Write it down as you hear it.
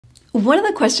One of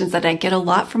the questions that I get a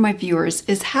lot from my viewers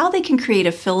is how they can create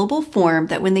a fillable form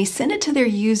that when they send it to their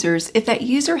users, if that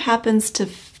user happens to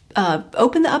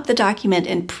open up the document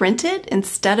and print it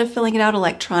instead of filling it out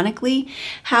electronically,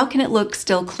 how can it look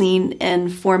still clean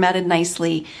and formatted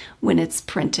nicely when it's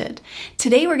printed?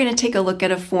 Today we're going to take a look at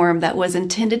a form that was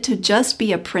intended to just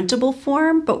be a printable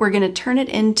form, but we're going to turn it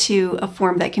into a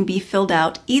form that can be filled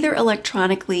out either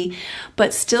electronically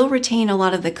but still retain a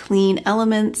lot of the clean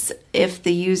elements if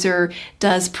the user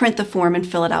does print the form and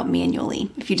fill it out manually.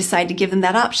 If you decide to give them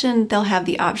that option, they'll have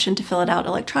the option to fill it out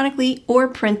electronically or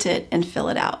print it and fill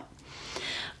it out.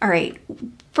 All right,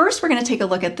 first we're going to take a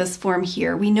look at this form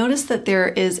here. We notice that there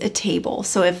is a table.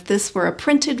 So if this were a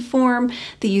printed form,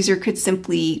 the user could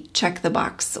simply check the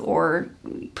box or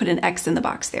put an X in the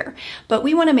box there. But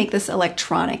we want to make this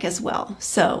electronic as well.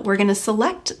 So we're going to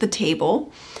select the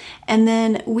table, and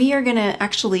then we are going to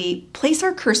actually place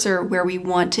our cursor where we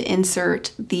want to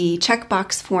insert the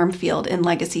checkbox form field in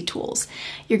Legacy Tools.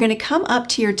 You're going to come up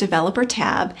to your Developer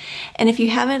tab, and if you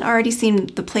haven't already seen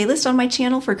the playlist on my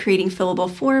channel for creating fillable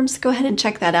forms, go ahead and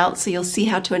check that out so you'll see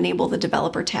how to enable the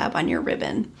Developer tab on your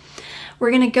ribbon.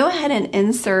 We're going to go ahead and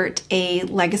insert a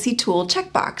Legacy Tool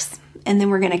checkbox, and then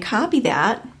we're going to copy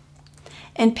that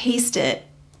and paste it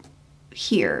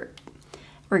here.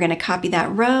 We're going to copy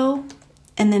that row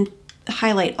and then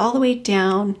highlight all the way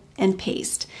down and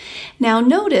paste. Now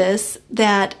notice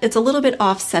that it's a little bit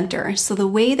off center. So the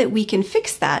way that we can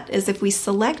fix that is if we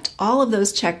select all of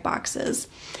those checkboxes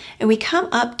and we come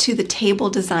up to the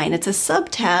table design. It's a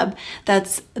sub-tab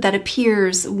that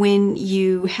appears when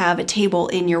you have a table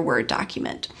in your Word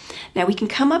document. Now we can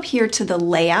come up here to the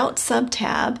Layout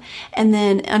sub-tab, and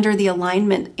then under the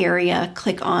Alignment area,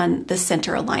 click on the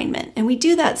Center Alignment. And we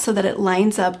do that so that it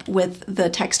lines up with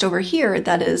the text over here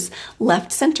that is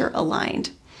left center aligned.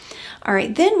 All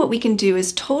right, then what we can do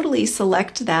is totally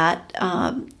select that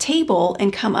table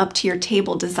and come up to your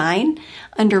table design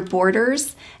under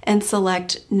borders and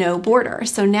select no border.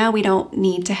 So now we don't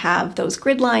need to have those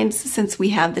grid lines since we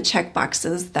have the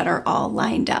checkboxes that are all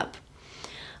lined up.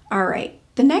 All right.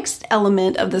 The next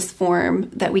element of this form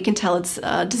that we can tell it's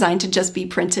designed to just be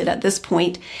printed at this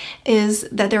point is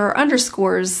that there are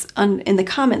underscores in the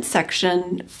comments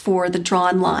section for the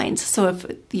drawn lines. So if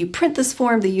you print this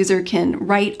form, the user can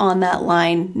write on that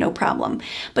line, no problem.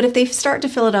 But if they start to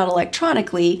fill it out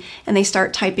electronically and they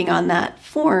start typing on that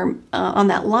form, on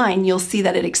that line, you'll see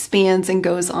that it expands and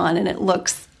goes on and it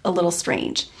looks a little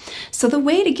strange. So the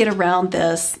way to get around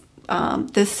this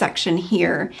section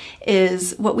here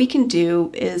is what we can do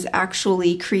is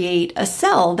actually create a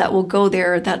cell that will go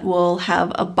there that will have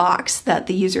a box that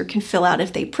the user can fill out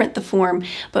if they print the form,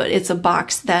 but it's a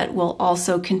box that will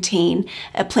also contain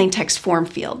a plain text form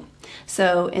field.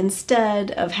 So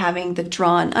instead of having the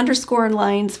drawn underscore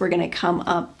lines, we're going to come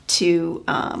up to,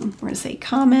 we're going to say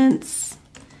comments,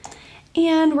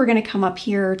 and we're going to come up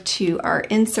here to our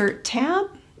Insert tab,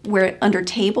 where under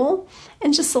Table,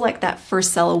 and just select that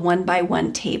first cell, a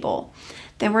 1-by-1 table.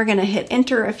 Then we're going to hit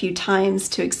Enter a few times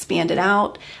to expand it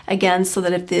out, again, so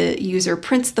that if the user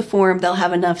prints the form, they'll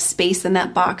have enough space in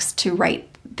that box to write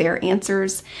their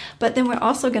answers. But then we're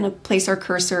also going to place our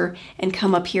cursor and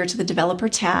come up here to the Developer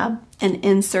tab and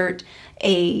insert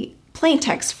a plain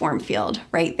text form field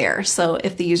right there. So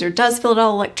if the user does fill it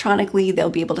all electronically,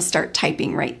 they'll be able to start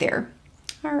typing right there.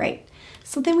 All right.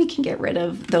 So then we can get rid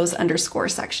of those underscore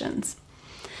sections.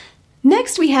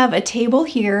 Next, we have a table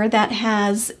here that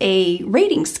has a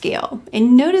rating scale.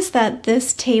 And notice that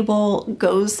this table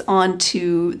goes on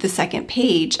to the second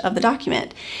page of the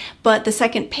document. But the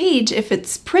second page, if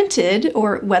it's printed,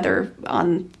 or whether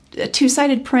on a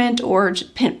two-sided print or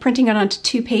printing it onto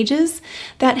 2 pages,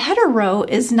 that header row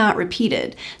is not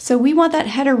repeated. So we want that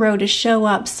header row to show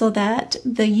up so that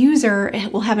the user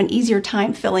will have an easier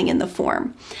time filling in the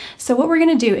form. So what we're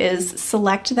going to do is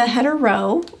select the header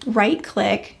row,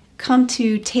 right-click, come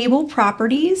to Table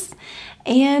Properties,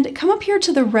 and come up here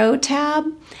to the Row tab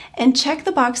and check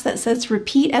the box that says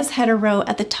Repeat as Header Row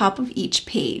at the top of each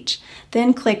page.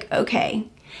 Then click OK.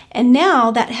 And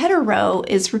now that header row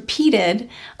is repeated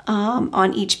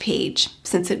on each page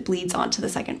since it bleeds onto the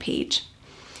second page.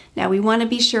 Now we want to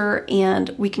be sure, and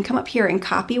we can come up here and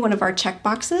copy one of our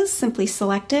checkboxes. Simply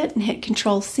select it and hit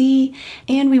Control-C,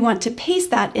 and we want to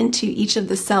paste that into each of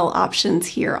the cell options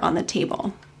here on the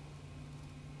table.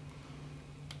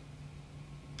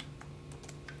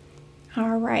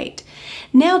 All right.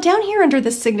 Now down here under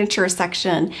the signature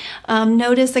section,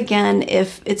 notice again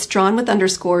if it's drawn with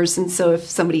underscores, and so if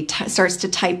somebody starts to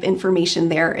type information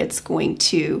there, it's going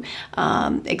to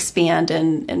expand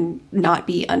and not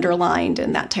be underlined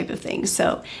and that type of thing.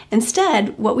 So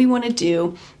instead, what we want to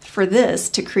do for this,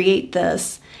 to create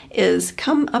this, is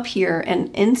come up here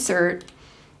and insert.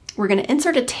 We're going to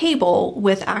insert a table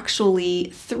with actually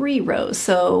 3 rows,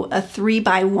 so a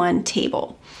 3x1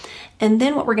 table. And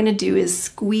then what we're going to do is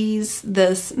squeeze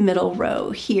this middle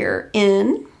row here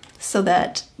in so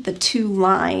that the 2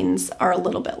 lines are a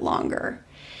little bit longer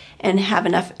and have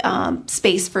enough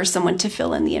space for someone to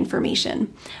fill in the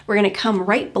information. We're going to come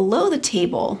right below the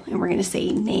table and we're going to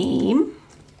say name.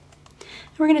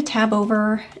 And we're going to tab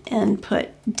over and put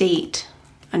date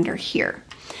under here.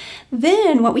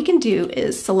 Then what we can do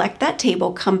is select that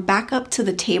table, come back up to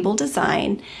the table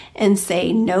design and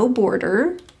say no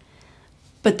border,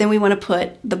 but then we want to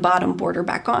put the bottom border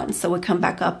back on. So we'll come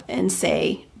back up and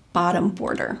say bottom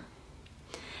border.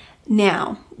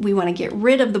 Now we want to get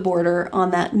rid of the border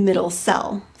on that middle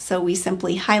cell. So we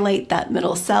simply highlight that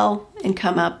middle cell and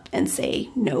come up and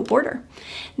say no border.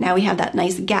 Now we have that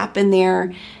nice gap in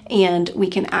there, and we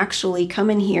can actually come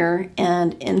in here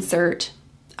and insert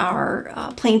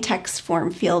our plain text form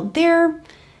field there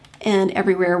and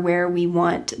everywhere where we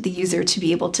want the user to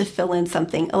be able to fill in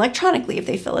something electronically if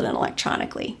they fill it in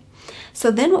electronically. So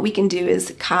then what we can do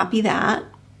is copy that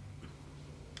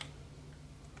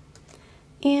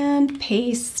and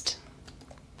paste,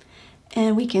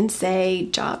 and we can say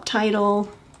job title,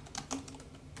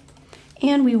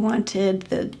 and we wanted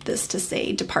this to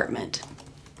say department.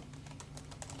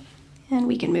 And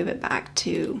we can move it back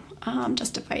to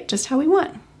justify it just how we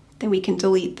want. Then we can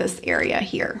delete this area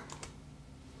here.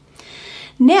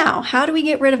 Now, how do we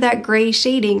get rid of that gray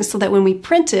shading so that when we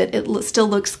print it, it still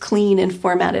looks clean and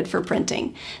formatted for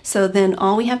printing? So then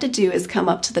all we have to do is come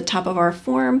up to the top of our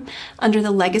form, under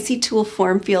the Legacy Tool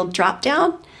Form Field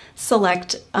drop-down,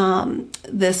 select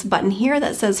this button here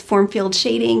that says Form Field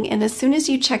Shading, and as soon as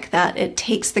you check that, it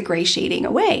takes the gray shading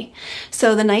away.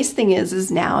 So the nice thing is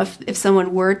now if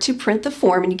someone were to print the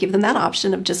form and you give them that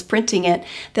option of just printing it,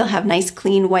 they'll have nice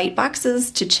clean white boxes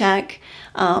to check.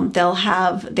 They'll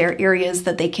have their areas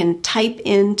that they can type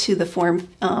into the form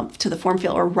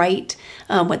field or write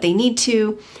what they need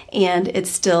to, and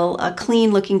it's still a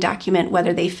clean looking document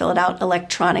whether they fill it out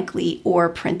electronically or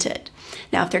print it.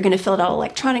 Now, if they're going to fill it out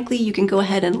electronically, you can go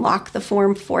ahead and lock the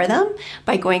form for them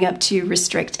by going up to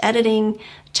Restrict Editing,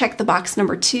 check the box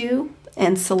number 2,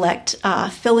 and select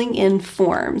Filling in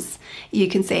Forms. You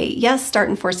can say, yes, start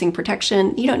enforcing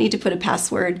protection. You don't need to put a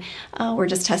password. We're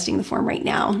just testing the form right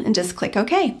now, and just click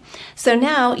OK. So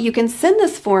now you can send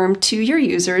this form to your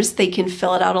users. They can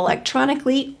fill it out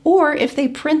electronically, or if they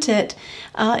print it,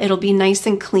 it'll be nice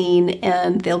and clean,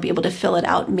 and they'll be able to fill it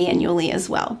out manually as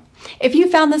well. If you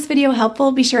found this video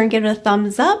helpful, be sure and give it a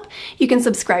thumbs up. You can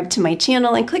subscribe to my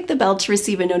channel and click the bell to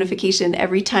receive a notification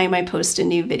every time I post a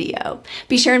new video.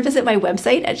 Be sure and visit my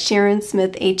website at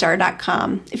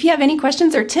sharonsmithhr.com. If you have any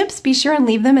questions or tips, be sure and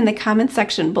leave them in the comment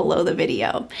section below the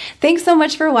video. Thanks so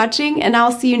much for watching, and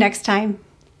I'll see you next time.